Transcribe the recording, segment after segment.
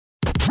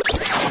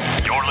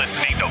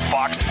listening to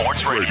Fox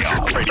Sports Radio.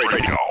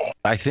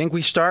 I think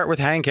we start with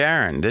Hank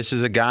Aaron. This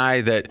is a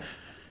guy that,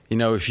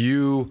 if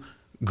you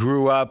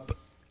grew up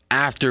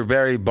after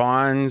Barry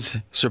Bonds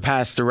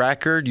surpassed the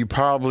record, you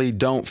probably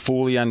don't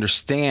fully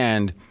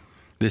understand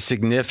the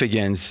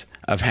significance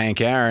of Hank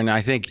Aaron.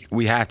 I think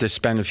we have to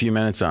spend a few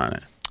minutes on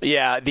it.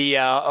 Yeah, the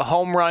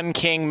home run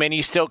king,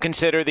 many still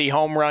consider the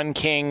home run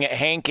king,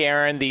 Hank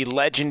Aaron, the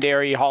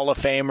legendary Hall of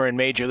Famer in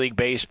Major League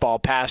Baseball,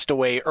 passed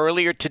away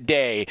earlier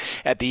today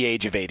at the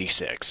age of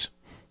 86.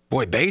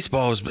 Boy,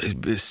 baseball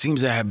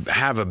seems to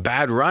have a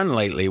bad run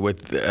lately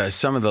with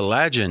some of the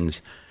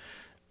legends.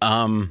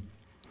 One,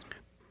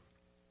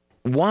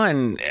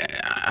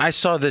 I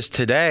saw this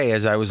today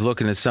as I was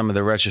looking at some of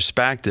the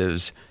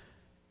retrospectives.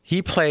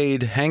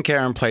 Hank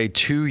Aaron played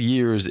 2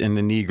 years in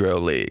the Negro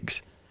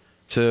Leagues.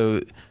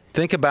 So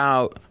think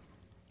about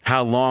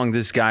how long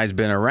this guy's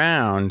been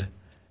around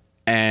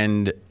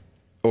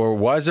or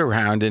was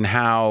around, and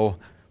how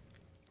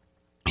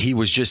he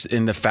was just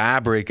in the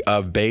fabric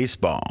of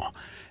baseball.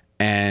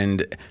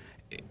 And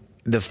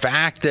the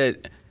fact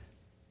that,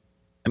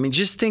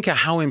 just think of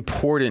how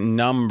important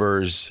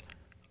numbers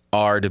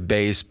are to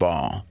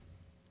baseball.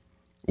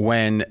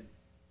 When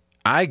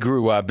I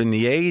grew up in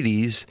the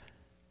 80s,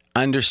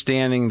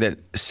 understanding that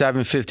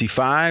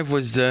 755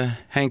 was the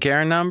Hank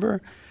Aaron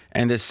number,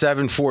 and that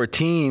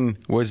 714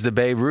 was the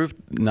Babe Ruth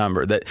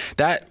number.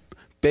 That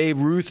Babe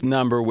Ruth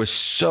number was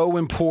so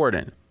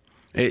important.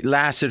 It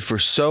lasted for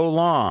so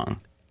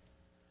long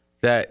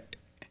that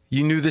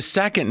you knew the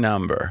second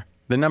number,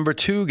 the number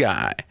 2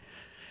 guy.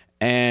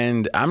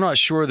 And I'm not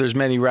sure there's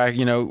many,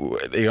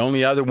 the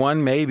only other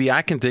one maybe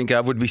I can think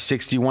of would be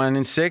 61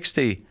 and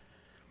 60.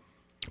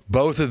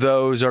 Both of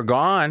those are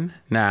gone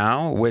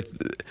now with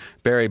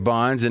Barry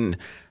Bonds. And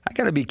I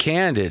got to be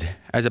candid.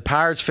 As a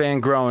Pirates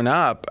fan growing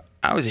up,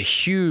 I was a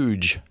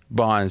huge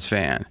Bonds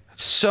fan.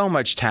 So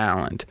much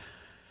talent.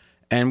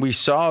 And we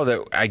saw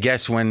that, I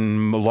guess,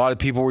 when a lot of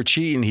people were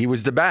cheating, he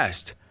was the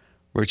best.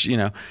 Which,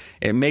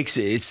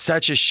 it's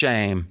such a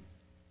shame,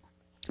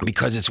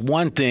 because it's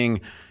one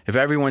thing if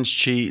everyone's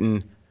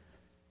cheating,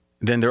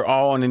 then they're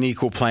all on an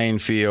equal playing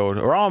field,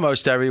 or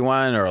almost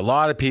everyone, or a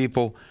lot of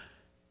people.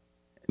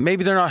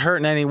 Maybe they're not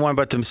hurting anyone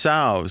but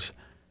themselves.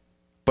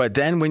 But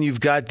then when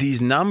you've got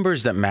these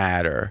numbers that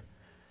matter,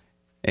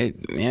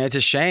 it's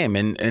a shame.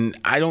 And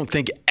I don't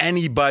think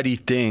anybody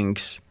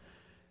thinks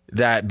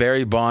that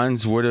Barry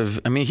Bonds would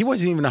have. He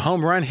wasn't even a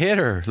home run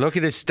hitter. Look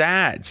at his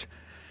stats.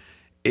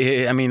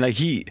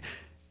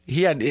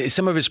 He had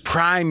some of his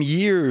prime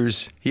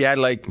years. He had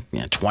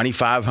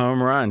 25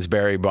 home runs,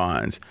 Barry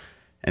Bonds.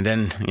 And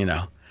then,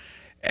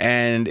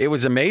 and it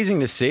was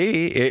amazing to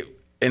see. It,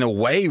 in a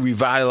way,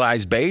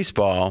 revitalized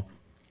baseball.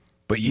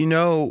 But,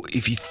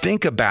 if you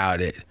think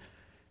about it,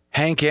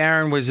 Hank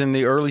Aaron was in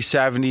the early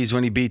 70s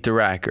when he beat the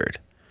record.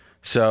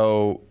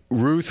 So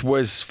Ruth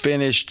was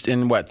finished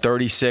in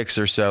 36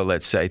 or so,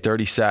 let's say,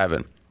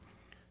 37.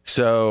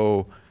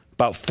 So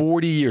about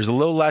 40 years, a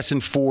little less than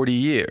 40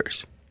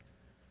 years.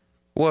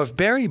 Well, if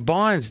Barry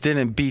Bonds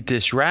didn't beat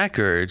this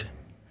record,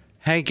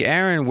 Hank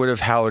Aaron would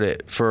have held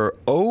it for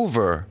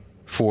over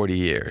 40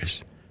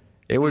 years.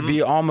 It would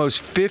be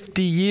almost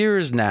 50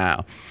 years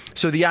now.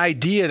 So the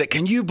idea that,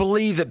 can you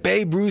believe that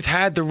Babe Ruth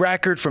had the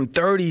record from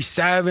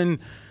 37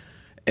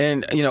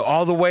 and,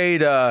 all the way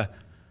to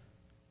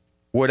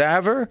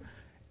whatever,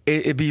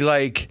 it'd be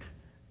like,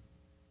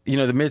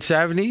 the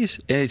mid-70s.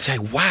 And it's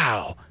like,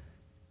 wow.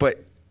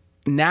 But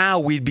now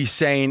we'd be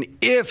saying,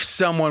 if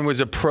someone was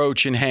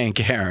approaching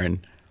Hank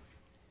Aaron,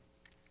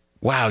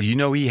 wow,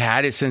 he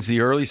had it since the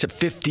early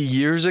 50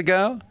 years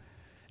ago?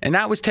 And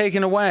that was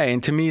taken away.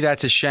 And to me,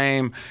 that's a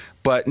shame.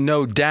 But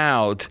no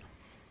doubt,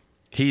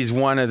 he's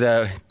one of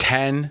the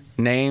 10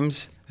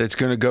 names that's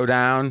going to go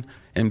down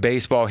in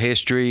baseball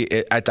history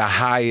at the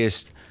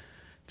highest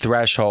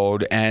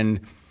threshold. And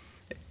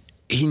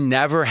he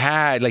never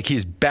had,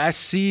 his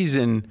best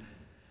season.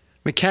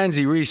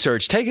 McKenzie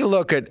research, take a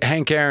look at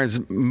Hank Aaron's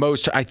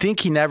I think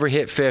he never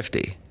hit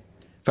 50.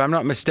 If I'm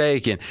not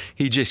mistaken,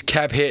 he just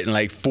kept hitting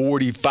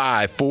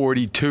 45,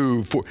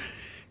 42,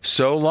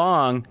 so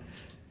long,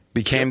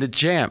 became the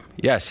champ.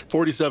 Yes.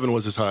 47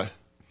 was his high.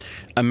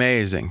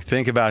 Amazing.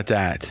 Think about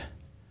that.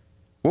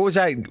 What was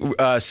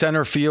that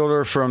center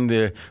fielder from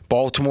the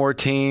Baltimore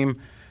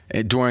team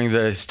during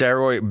the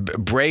steroid?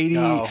 Brady?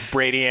 Oh,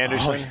 Brady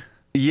Anderson. Oh,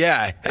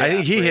 yeah, I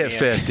think he hit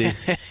 50.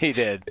 He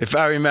did. If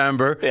I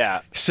remember.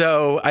 Yeah.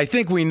 So I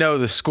think we know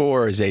the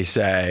score, as they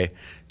say.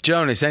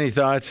 Jonas, any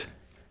thoughts?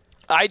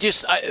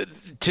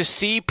 To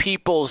see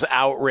people's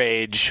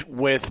outrage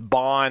with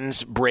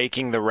Bonds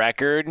breaking the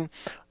record,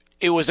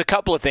 it was a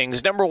couple of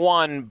things. Number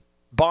one,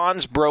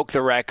 Bonds broke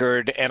the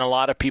record, and a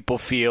lot of people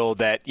feel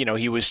that,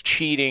 he was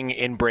cheating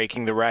in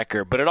breaking the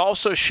record. But it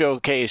also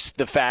showcased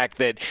the fact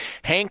that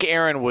Hank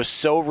Aaron was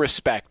so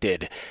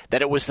respected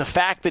that it was the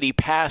fact that he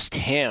passed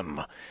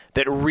him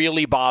that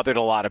really bothered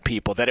a lot of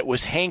people, that it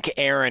was Hank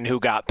Aaron who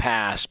got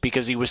passed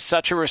because he was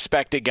such a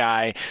respected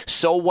guy,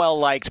 so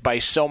well-liked by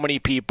so many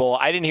people.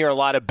 I didn't hear a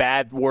lot of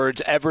bad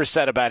words ever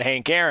said about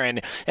Hank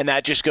Aaron, and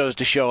that just goes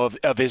to show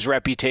of his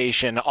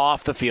reputation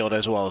off the field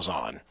as well as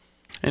on.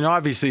 And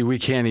obviously, we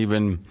can't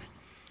even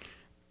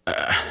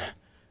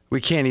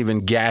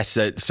guess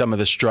at some of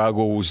the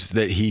struggles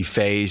that he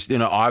faced.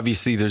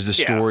 Obviously, there's the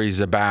stories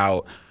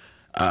about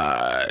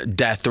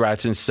death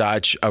threats and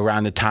such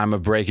around the time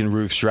of breaking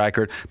Ruth's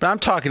record. But I'm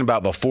talking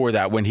about before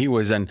that, when he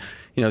was in,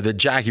 the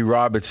Jackie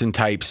Robinson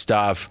type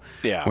stuff.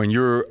 Yeah. When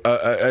you're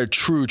a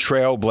true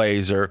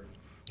trailblazer,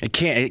 it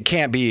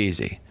can't be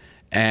easy.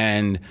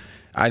 And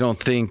I don't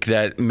think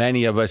that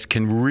many of us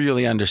can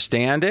really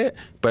understand it,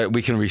 but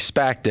we can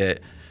respect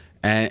it.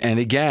 And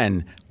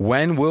again,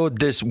 when will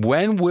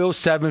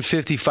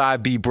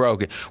 755 be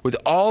broken? With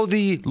all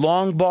the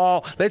long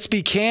ball, let's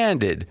be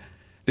candid.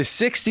 The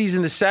 60s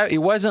and the 70s, it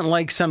wasn't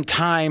like some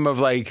time of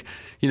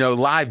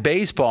live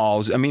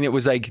baseballs. I mean, it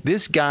was like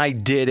this guy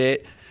did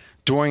it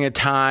during a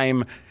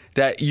time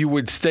that you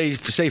would say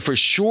for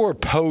sure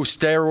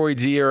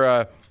post-steroids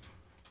era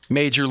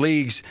major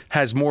leagues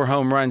has more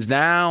home runs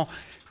now,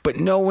 but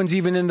no one's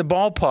even in the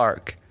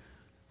ballpark.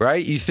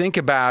 Right? You think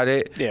about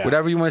it,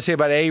 whatever you want to say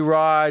about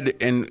A-Rod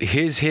and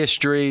his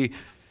history.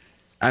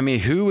 I mean,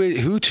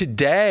 who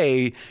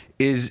today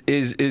is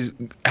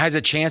has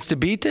a chance to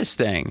beat this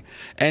thing?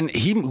 And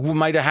he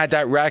might have had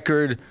that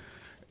record.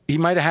 He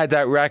might have had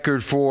that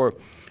record for,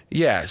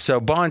 so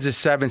Bonds is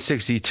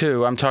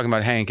 762. I'm talking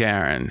about Hank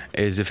Aaron.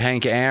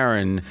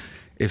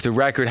 If the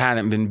record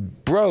hadn't been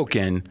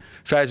broken,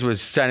 Fez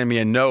was sending me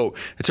a note.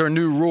 It's our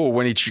new rule.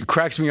 When he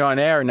corrects me on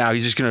air now,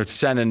 he's just going to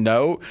send a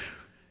note.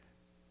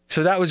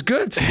 So that was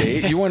good,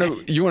 Steve. You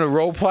want to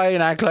role play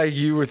and act like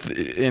you were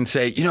and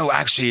say,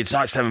 actually, it's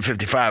not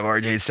 755,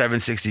 RJ. It's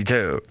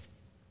 762.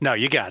 No,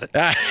 you got it.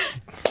 I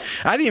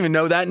didn't even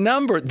know that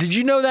number. Did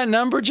you know that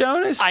number,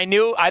 Jonas?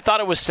 I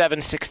thought it was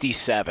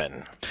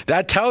 767.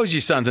 That tells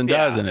you something,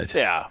 doesn't it?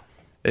 Yeah.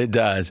 It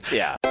does.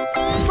 Yeah.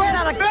 Straight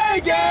out of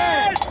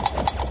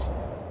Vegas!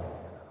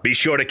 Be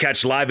sure to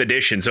catch live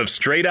editions of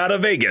Straight Outta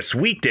Vegas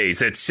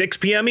weekdays at 6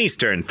 p.m.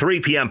 Eastern, 3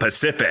 p.m.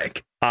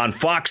 Pacific on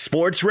Fox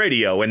Sports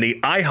Radio and the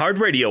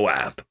iHeartRadio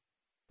app.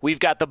 We've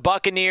got the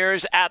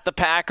Buccaneers at the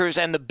Packers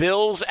and the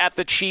Bills at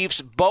the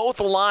Chiefs. Both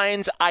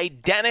lines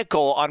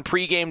identical on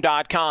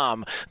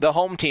pregame.com. The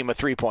home team a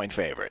 3-point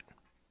favorite.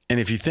 And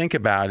if you think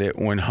about it,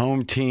 when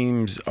home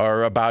teams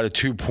are about a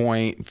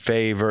 2-point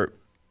favorite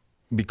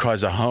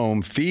because of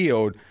home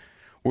field,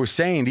 we're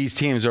saying these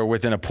teams are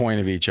within a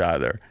point of each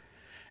other.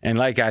 And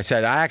like I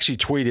said, I actually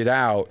tweeted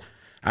out,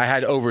 I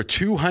had over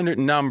 200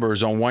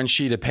 numbers on one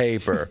sheet of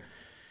paper.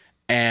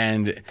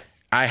 And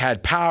I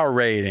had power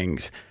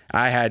ratings.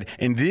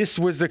 And this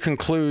was the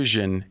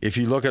conclusion, if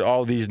you look at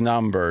all these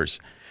numbers,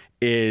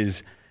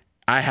 is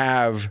I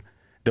have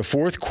the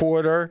fourth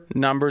quarter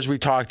numbers we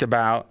talked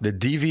about, the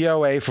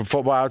DVOA for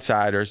Football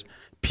Outsiders,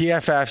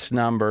 PFF's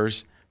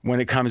numbers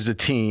when it comes to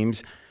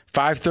teams,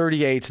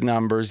 538's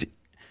numbers,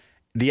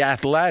 The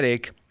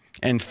Athletic,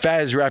 and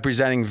Fez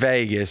representing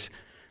Vegas.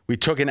 We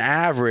took an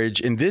average,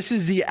 and this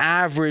is the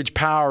average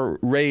power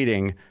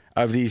rating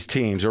of these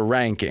teams or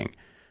ranking.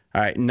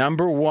 All right,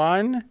 number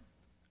one,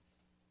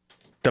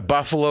 the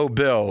Buffalo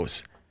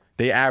Bills.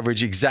 They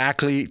average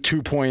exactly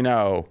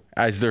 2.0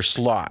 as their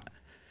slot.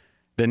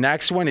 The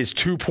next one is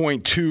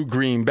 2.2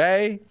 Green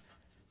Bay.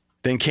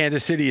 Then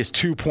Kansas City is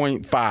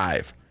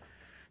 2.5.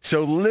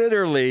 So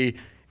literally,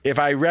 if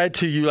I read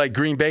to you like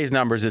Green Bay's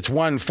numbers, it's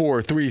 1,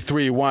 4, 3,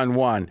 3, 1,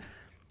 1.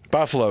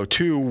 Buffalo,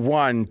 2,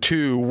 1,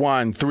 2,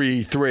 1,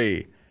 3,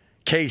 3.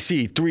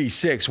 KC, 3,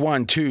 6,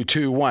 1, 2,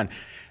 2, 1.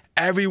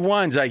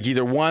 Everyone's like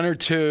either 1 or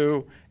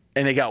 2.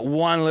 And they got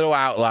one little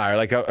outlier,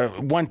 like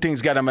one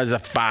thing's got them as a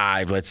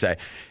 5, let's say.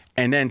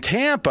 And then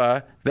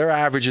Tampa, their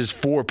average is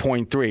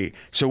 4.3.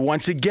 So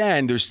once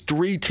again, there's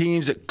 3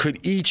 teams that could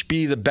each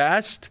be the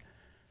best,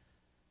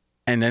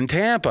 and then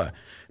Tampa.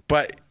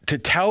 But to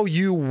tell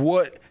you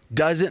what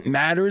doesn't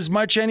matter as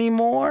much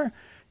anymore,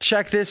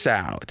 check this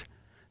out.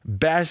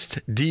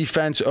 Best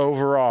defense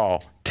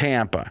overall,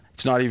 Tampa.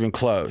 It's not even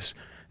close.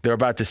 They're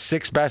about the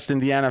 6th best in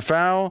the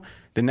NFL.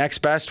 The next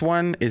best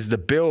one is the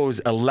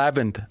Bills'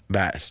 11th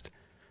best.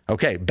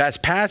 Okay,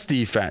 best pass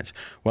defense.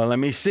 Well, let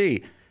me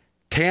see.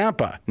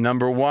 Tampa,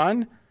 number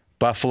 1.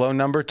 Buffalo,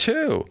 number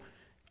 2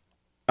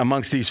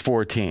 amongst these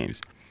 4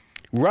 teams.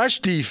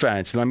 Rush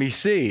defense, let me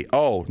see.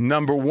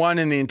 Number 1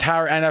 in the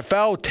entire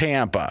NFL,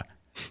 Tampa.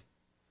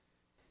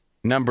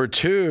 Number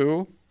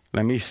 2,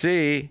 let me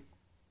see,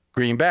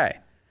 Green Bay.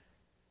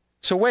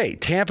 So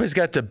wait, Tampa's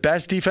got the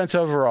best defense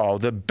overall,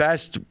 the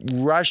best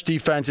rush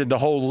defense in the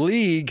whole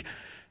league,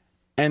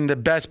 and the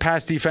best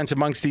pass defense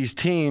amongst these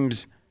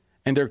teams,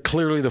 and they're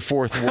clearly the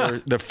fourth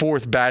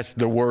best,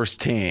 the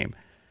worst team.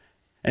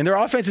 And their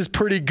offense is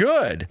pretty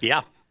good.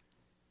 Yeah.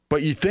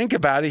 But you think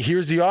about it,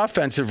 here's the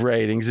offensive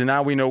ratings, and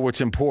now we know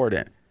what's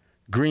important.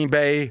 Green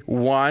Bay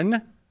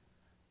 1,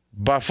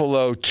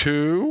 Buffalo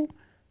 2,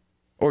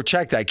 or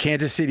check that,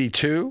 Kansas City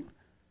 2,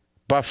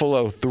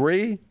 Buffalo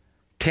 3,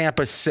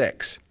 Tampa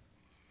 6.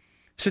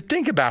 So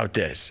think about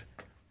this.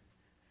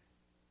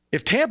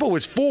 If Tampa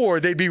was 4,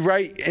 they'd be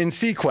right in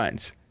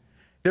sequence.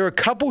 There are a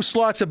couple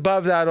slots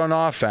above that on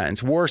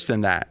offense, worse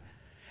than that.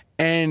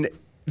 And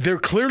they're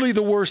clearly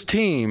the worst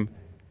team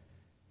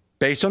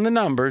based on the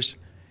numbers,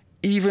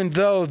 even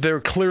though they're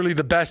clearly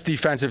the best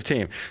defensive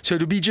team. So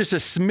to be just a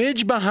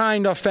smidge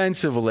behind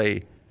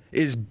offensively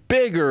is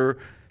bigger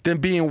than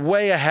being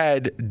way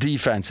ahead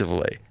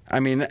defensively. I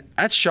mean,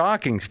 that's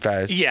shocking,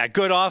 Fez. Yeah,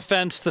 good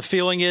offense. The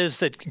feeling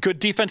is that good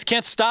defense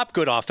can't stop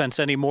good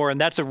offense anymore,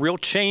 and that's a real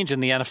change in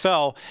the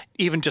NFL,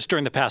 even just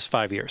during the past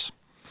 5 years.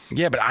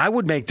 Yeah, but I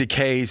would make the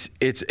case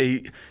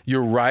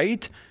you're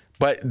right,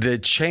 but the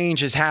change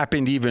has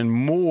happened even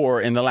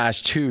more in the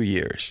last 2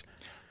 years.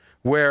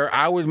 Where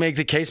I would make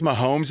the case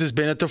Mahomes has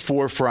been at the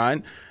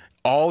forefront.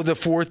 All the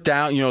fourth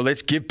down,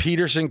 let's give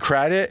Peterson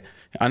credit,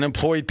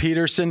 unemployed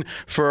Peterson,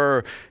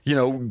 for,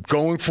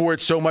 going for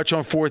it so much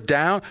on fourth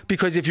down.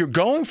 Because if you're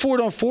going for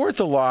it on fourth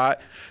a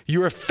lot,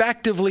 you're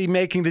effectively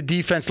making the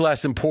defense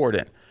less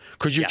important.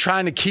 Because you're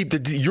trying to keep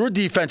your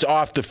defense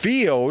off the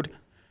field.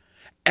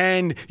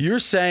 And you're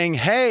saying,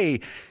 hey,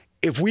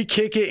 if we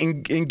kick it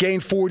and gain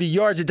 40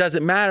 yards, it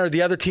doesn't matter.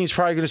 The other team's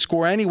probably going to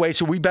score anyway,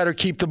 so we better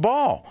keep the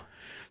ball.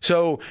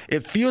 So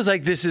it feels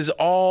like this is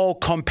all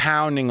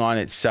compounding on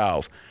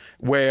itself,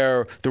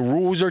 where the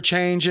rules are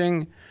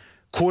changing,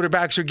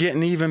 quarterbacks are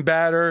getting even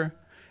better,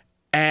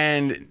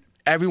 and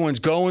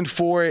everyone's going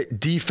for it.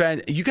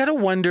 Defense. You got to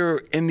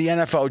wonder in the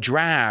NFL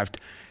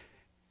draft,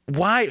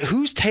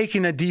 who's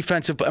taking a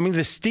defensive? I mean, the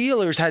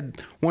Steelers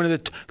had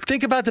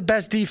think about the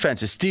best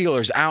defenses.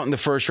 Steelers out in the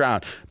first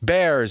round.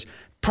 Bears,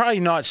 probably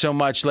not so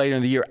much later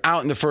in the year,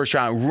 out in the first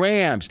round.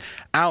 Rams,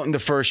 out in the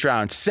first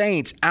round.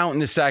 Saints, out in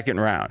the second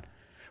round.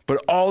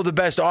 But all the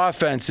best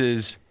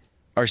offenses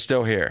are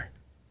still here.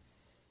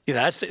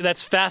 Yeah,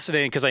 that's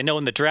fascinating, because I know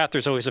in the draft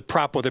there's always a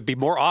prop whether it be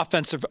more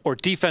offensive or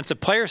defensive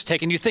players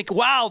taken. You think,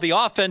 wow, the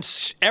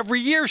offense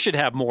every year should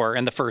have more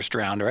in the first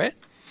round, right?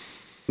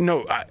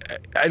 No,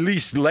 at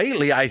least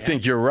lately I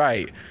think you're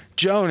right.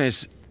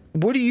 Jonas,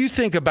 what do you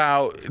think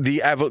about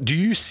do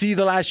you see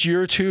the last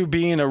year or two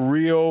being a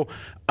real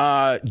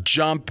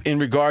jump in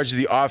regards to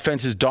the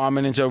offense's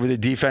dominance over the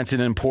defense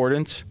and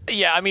importance?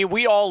 Yeah, I mean,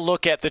 we all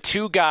look at the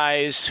two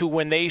guys who,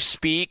 when they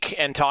speak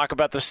and talk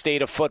about the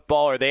state of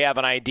football, or they have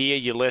an idea,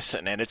 you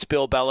listen. And it's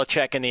Bill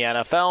Belichick in the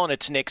NFL, and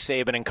it's Nick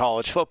Saban in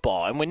college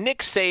football. And when Nick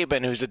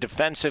Saban, who's a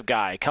defensive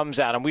guy, comes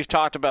out, and we've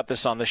talked about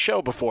this on the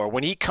show before,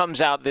 when he comes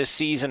out this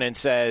season and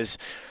says,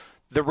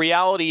 the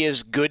reality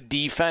is good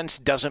defense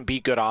doesn't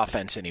beat good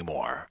offense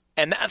anymore.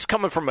 And that's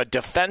coming from a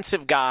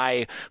defensive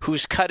guy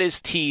who's cut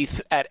his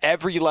teeth at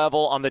every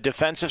level on the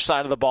defensive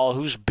side of the ball,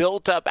 who's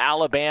built up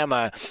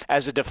Alabama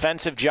as a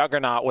defensive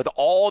juggernaut with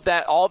all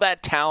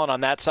that talent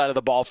on that side of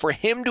the ball. For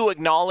him to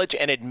acknowledge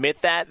and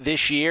admit that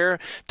this year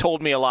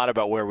told me a lot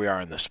about where we are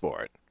in the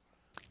sport.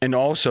 And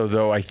also,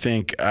 though, I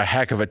think a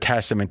heck of a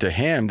testament to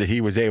him that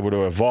he was able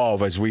to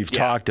evolve, as we've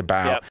talked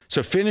about. Yep.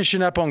 So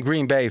finishing up on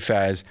Green Bay,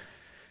 Fez,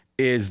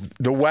 is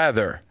the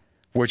weather.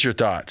 What's your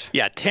thoughts?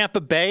 Yeah, Tampa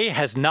Bay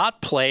has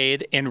not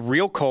played in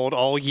real cold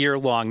all year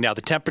long. Now, the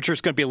temperature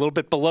is going to be a little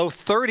bit below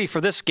 30 for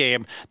this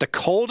game. The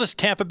coldest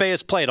Tampa Bay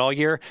has played all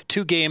year,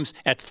 2 games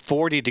at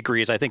 40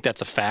 degrees. I think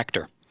that's a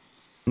factor.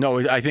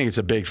 No, I think it's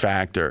a big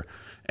factor.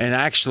 And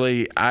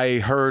actually, I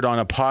heard on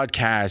a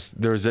podcast,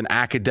 there's an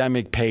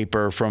academic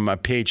paper from a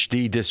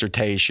PhD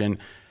dissertation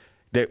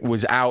that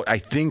was out, I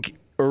think,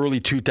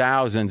 early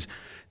 2000s,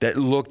 that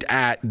looked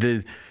at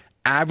the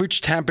average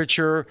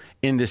temperature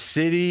in the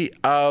city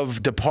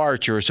of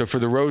departure, so for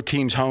the road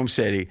team's home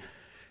city,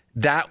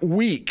 that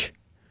week.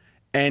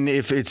 And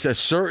if it's a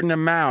certain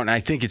amount,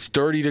 I think it's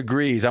 30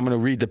 degrees. I'm going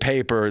to read the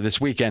paper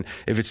this weekend.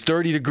 If it's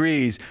 30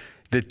 degrees,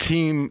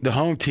 the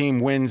home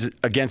team wins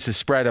against the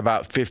spread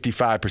about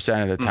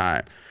 55% of the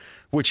time.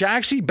 Which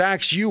actually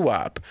backs you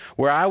up,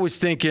 where I was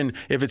thinking,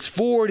 if it's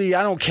 40,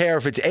 I don't care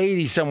if it's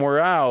 80 somewhere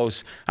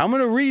else. I'm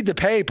going to read the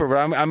paper,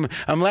 but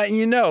I'm letting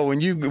you know when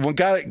you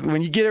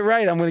get it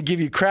right, I'm going to give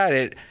you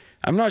credit.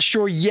 I'm not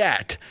sure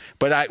yet,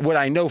 but what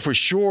I know for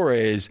sure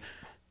is,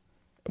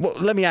 well,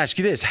 let me ask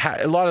you this: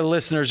 a lot of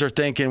listeners are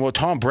thinking, well,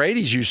 Tom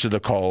Brady's used to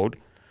the cold.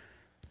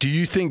 Do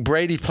you think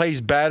Brady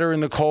plays better in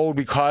the cold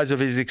because of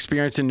his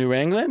experience in New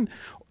England?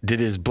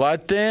 Did his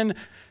blood thin?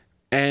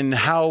 And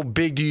how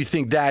big do you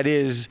think that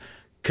is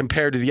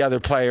compared to the other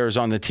players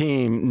on the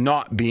team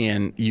not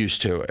being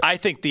used to it? I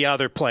think the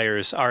other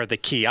players are the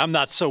key. I'm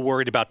not so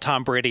worried about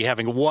Tom Brady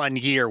having 1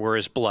 year where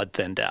his blood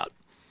thinned out.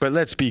 But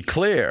let's be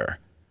clear.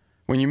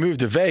 When you move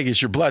to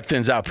Vegas, your blood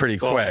thins out pretty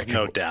quick. Oh,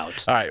 no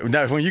doubt. All right.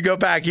 Now, when you go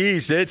back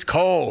east, it's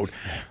cold.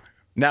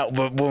 Now,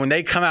 but when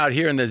they come out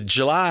here in the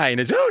July and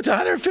it's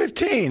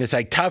 115, it's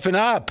like, toughen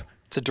up.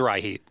 It's a dry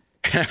heat.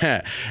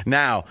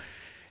 Now,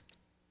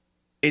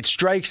 it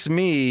strikes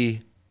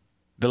me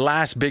the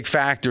last big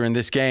factor in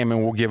this game,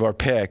 and we'll give our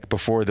pick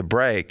before the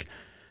break,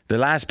 the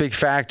last big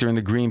factor in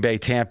the Green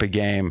Bay-Tampa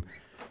game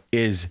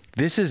is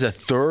this is a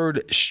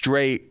third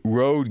straight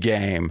road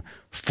game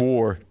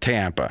for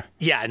Tampa.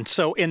 Yeah, and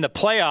so in the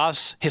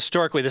playoffs,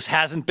 historically, this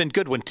hasn't been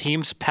good when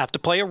teams have to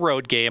play a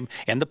road game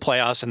in the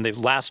playoffs, and the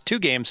last two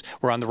games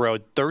were on the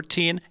road,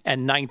 13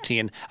 and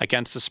 19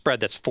 against the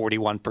spread. That's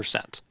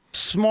 41%.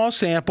 Small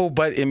sample,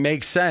 but it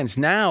makes sense.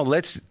 Now,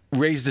 let's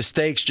raise the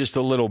stakes just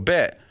a little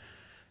bit.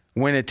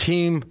 When a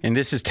team, and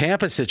this is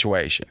Tampa's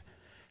situation,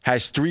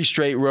 has 3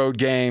 straight road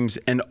games,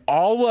 and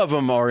all of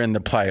them are in the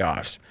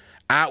playoffs,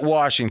 at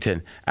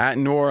Washington, at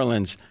New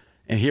Orleans,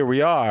 and here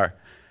we are.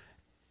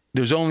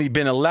 There's only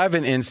been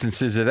 11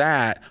 instances of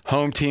that.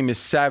 Home team is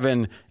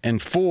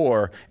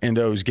 7-4 in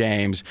those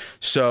games.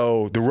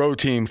 So the road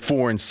team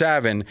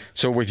 4-7.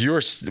 So with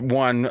your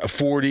one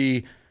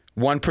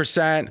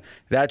 41%,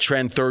 that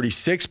trend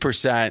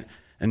 36%,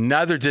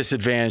 another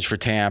disadvantage for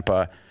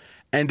Tampa.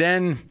 And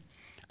then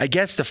I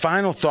guess the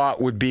final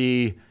thought would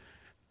be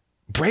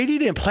Brady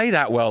didn't play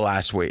that well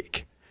last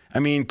week. I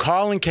mean,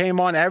 Colin came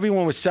on,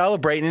 everyone was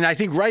celebrating, and I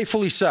think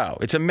rightfully so.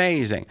 It's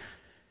amazing.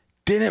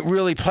 Didn't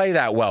really play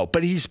that well,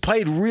 but he's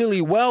played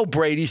really well,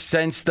 Brady,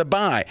 since the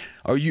bye.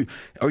 Are you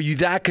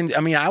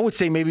that I would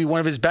say maybe one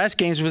of his best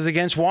games was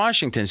against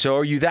Washington. So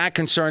are you that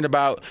concerned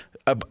about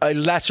a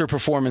lesser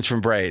performance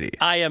from Brady?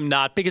 I am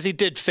not, because he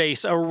did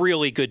face a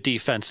really good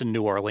defense in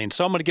New Orleans.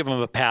 So I'm going to give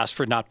him a pass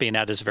for not being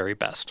at his very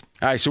best.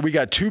 All right, so we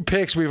got 2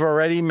 picks we've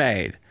already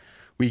made.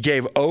 We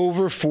gave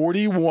over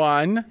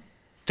 41.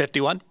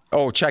 51?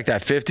 Oh, check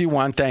that.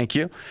 51, thank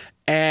you.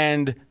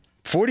 And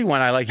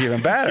 41 I like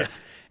even better.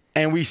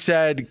 And we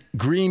said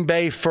Green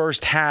Bay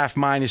first half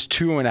minus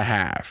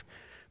 2.5.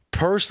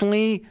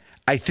 Personally,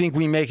 I think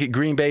we make it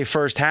Green Bay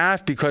first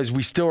half because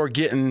we still are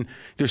getting,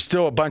 there's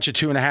still a bunch of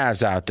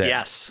 2.5s out there.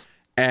 Yes.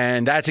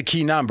 And that's a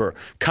key number.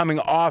 Coming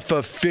off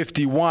of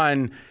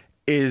 51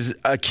 is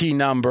a key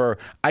number.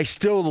 I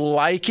still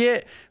like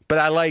it, but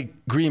I like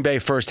Green Bay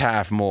first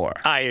half more.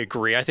 I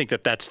agree. I think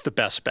that's the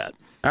best bet.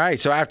 All right,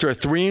 so after a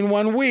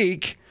 3-1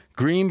 week,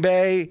 Green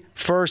Bay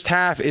first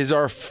half is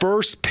our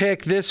first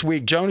pick this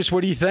week. Jonas,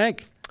 what do you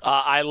think?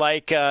 I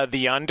like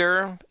the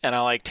under, and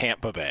I like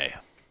Tampa Bay.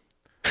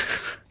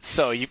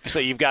 So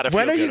you've got to.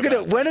 When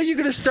are you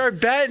gonna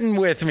start betting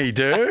with me,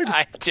 dude?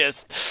 I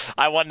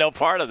want no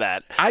part of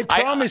that. I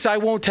promise I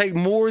won't take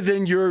more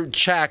than your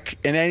check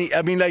in any.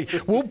 I mean, like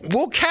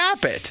we'll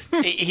cap it.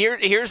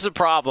 Here's the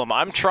problem.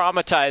 I'm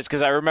traumatized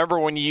because I remember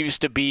when you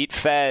used to beat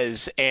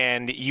Fez,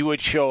 and you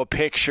would show a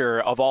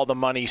picture of all the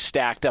money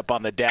stacked up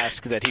on the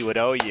desk that he would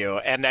owe you,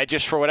 and I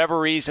just for whatever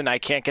reason I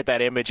can't get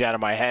that image out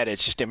of my head.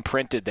 It's just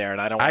imprinted there,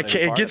 and I don't.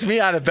 It gets me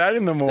out of bed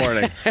in the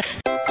morning.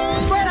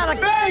 Straight out of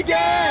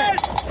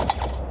Vegas!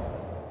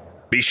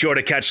 Be sure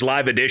to catch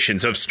live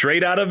editions of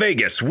Straight Outta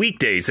Vegas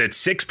weekdays at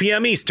 6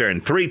 p.m. Eastern,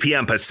 3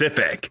 p.m.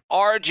 Pacific.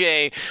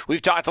 RJ,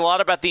 we've talked a lot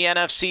about the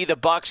NFC, the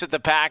Bucs at the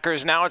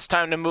Packers. Now it's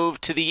time to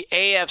move to the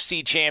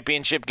AFC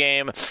Championship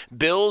game.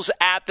 Bills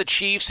at the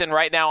Chiefs, and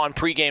right now on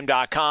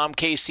pregame.com,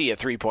 KC a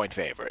 3-point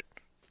favorite.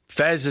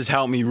 Fez has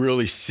helped me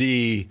really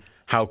see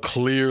how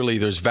clearly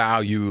there's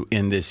value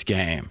in this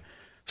game.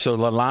 So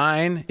the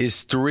line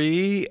is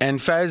 3, and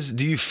Fez,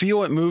 do you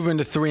feel it moving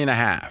to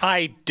 3.5?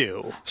 I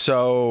do.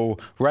 So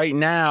right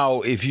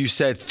now, if you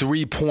said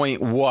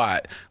 3-point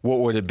what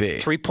would it be?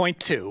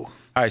 3.2. All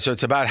right, so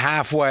it's about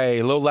halfway,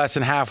 a little less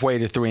than halfway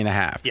to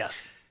 3.5.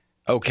 Yes.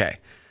 Okay.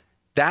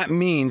 That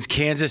means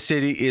Kansas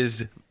City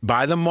is,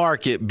 by the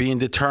market, being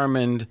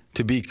determined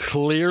to be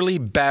clearly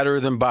better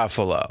than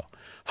Buffalo.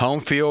 Home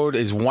field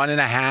is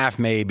 1.5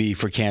 maybe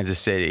for Kansas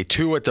City,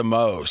 2 at the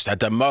most. At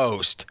the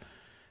most.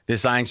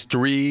 This line's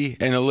 3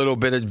 and a little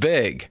bit of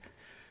big.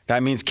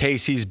 That means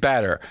KC's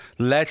better.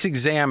 Let's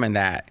examine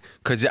that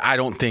because I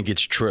don't think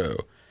it's true.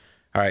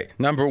 All right.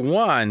 Number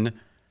 1,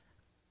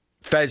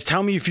 Fez,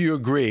 tell me if you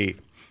agree.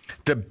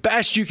 The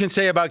best you can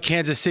say about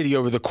Kansas City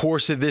over the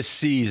course of this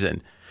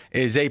season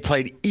is they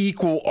played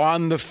equal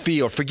on the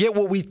field. Forget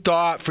what we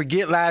thought.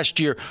 Forget last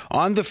year.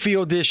 On the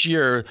field this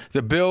year,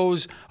 the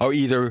Bills are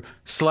either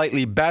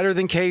slightly better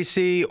than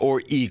KC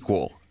or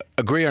equal.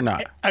 Agree or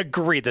not?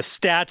 Agree. The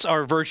stats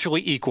are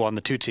virtually equal on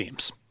the two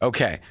teams.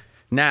 Okay.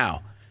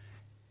 Now,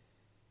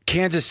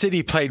 Kansas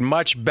City played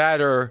much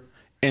better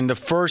in the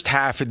first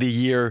half of the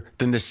year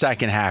than the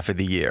second half of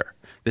the year.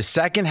 The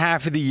second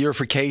half of the year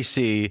for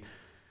KC,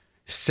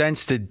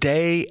 since the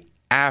day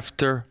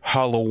after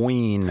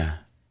Halloween,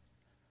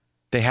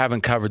 they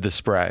haven't covered the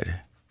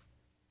spread.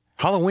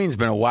 Halloween's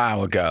been a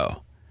while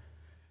ago.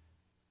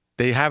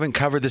 They haven't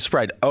covered the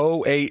spread.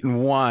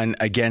 0-8-1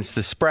 against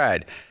the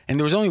spread. And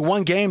there was only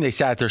one game they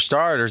sat their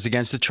starters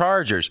against the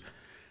Chargers.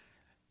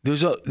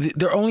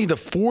 They're only the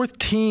 4th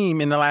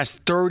team in the last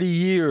 30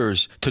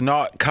 years to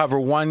not cover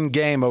one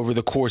game over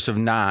the course of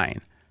 9.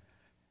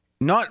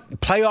 Not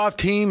playoff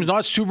teams,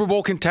 not Super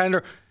Bowl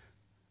contender.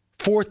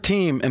 4th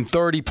team in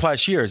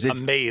 30-plus years. It's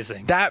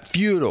amazing. That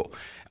futile.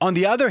 On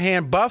the other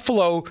hand,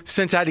 Buffalo,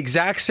 since that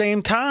exact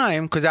same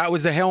time, because that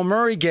was the Hail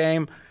Murray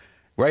game,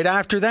 right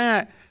after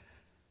that,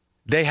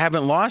 they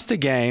haven't lost a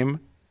game,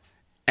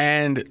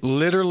 and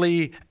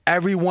literally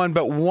everyone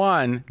but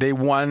one, they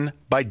won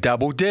by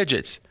double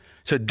digits.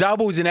 So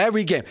doubles in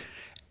every game.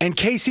 And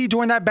KC,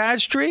 during that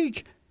bad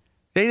streak,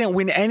 they didn't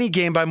win any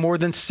game by more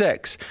than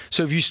 6.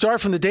 So if you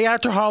start from the day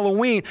after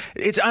Halloween,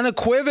 it's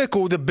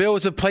unequivocal the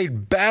Bills have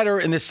played better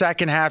in the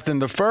second half than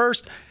the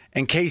first,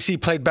 and KC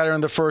played better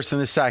in the first than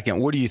the second.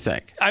 What do you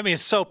think? I mean,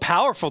 it's so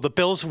powerful. The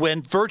Bills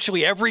win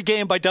virtually every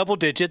game by double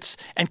digits,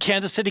 and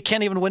Kansas City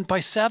can't even win by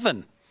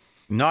 7.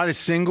 Not a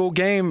single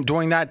game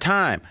during that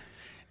time.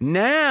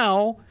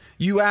 Now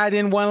you add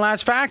in one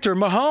last factor,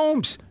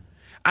 Mahomes.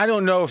 I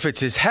don't know if it's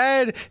his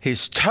head,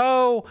 his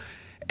toe.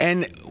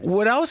 And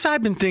what else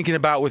I've been thinking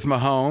about with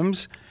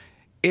Mahomes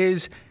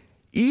is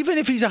even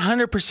if he's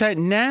 100%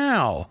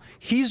 now,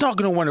 he's not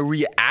going to want to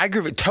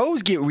re-aggravate.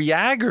 Toes get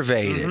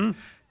re-aggravated. Mm-hmm.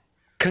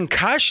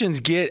 Concussions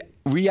get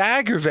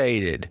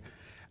re-aggravated.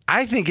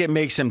 I think it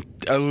makes him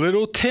a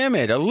little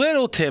timid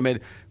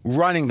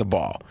running the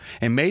ball.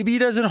 And maybe he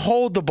doesn't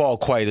hold the ball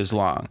quite as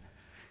long.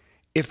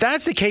 If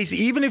that's the case,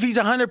 even if he's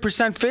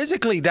 100%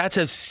 physically, that's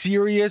a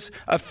serious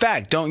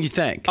effect, don't you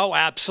think? Oh,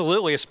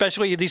 absolutely,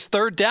 especially these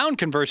third down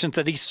conversions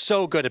that he's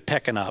so good at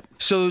picking up.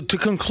 So to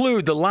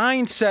conclude, the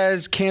line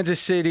says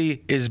Kansas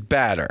City is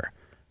better.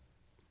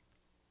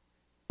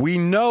 We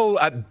know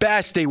at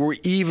best they were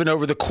even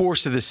over the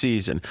course of the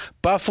season.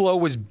 Buffalo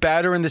was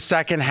better in the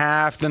second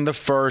half than the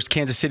first.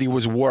 Kansas City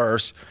was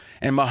worse.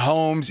 And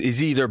Mahomes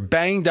is either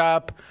banged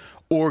up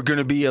or going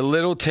to be a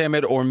little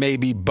timid or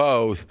maybe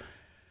both.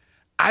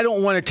 I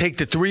don't want to take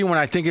the 3 when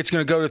I think it's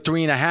going to go to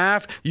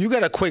 3.5. You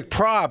got a quick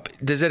prop.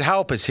 Does it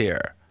help us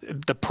here?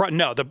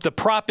 The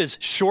prop is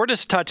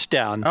shortest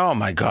touchdown. Oh,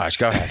 my gosh.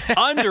 Go ahead.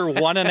 Under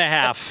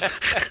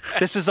 1.5.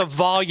 This is a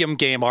volume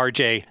game,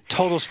 RJ.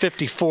 Total's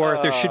 54.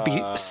 There should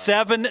be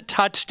 7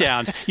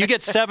 touchdowns. You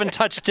get 7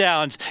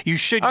 touchdowns. You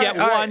should get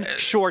one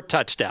short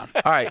touchdown.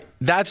 All right.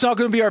 That's not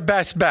going to be our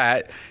best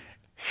bet.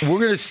 We're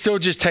going to still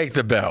just take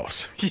the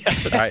Bills.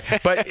 Yes. All right.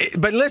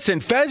 But listen,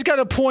 Fez got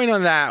a point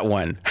on that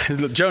one.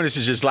 Jonas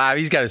is just laughing.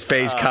 He's got his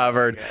face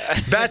covered.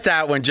 Bet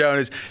that one,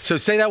 Jonas. So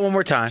say that one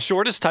more time.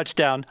 Shortest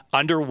touchdown,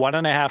 under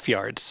 1.5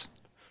 yards.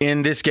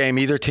 In this game,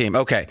 either team.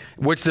 Okay.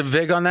 What's the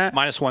VIG on that?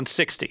 Minus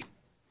 160.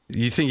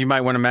 You think you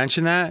might want to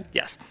mention that?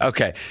 Yes.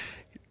 Okay.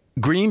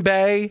 Green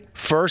Bay,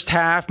 first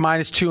half,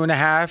 minus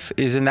 2.5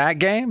 is in that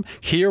game.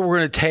 Here, we're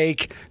going to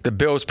take the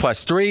Bills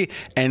plus 3.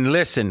 And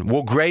listen,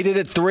 we'll grade it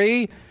at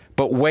 3.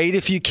 But wait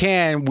if you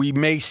can, we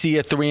may see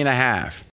a 3.5.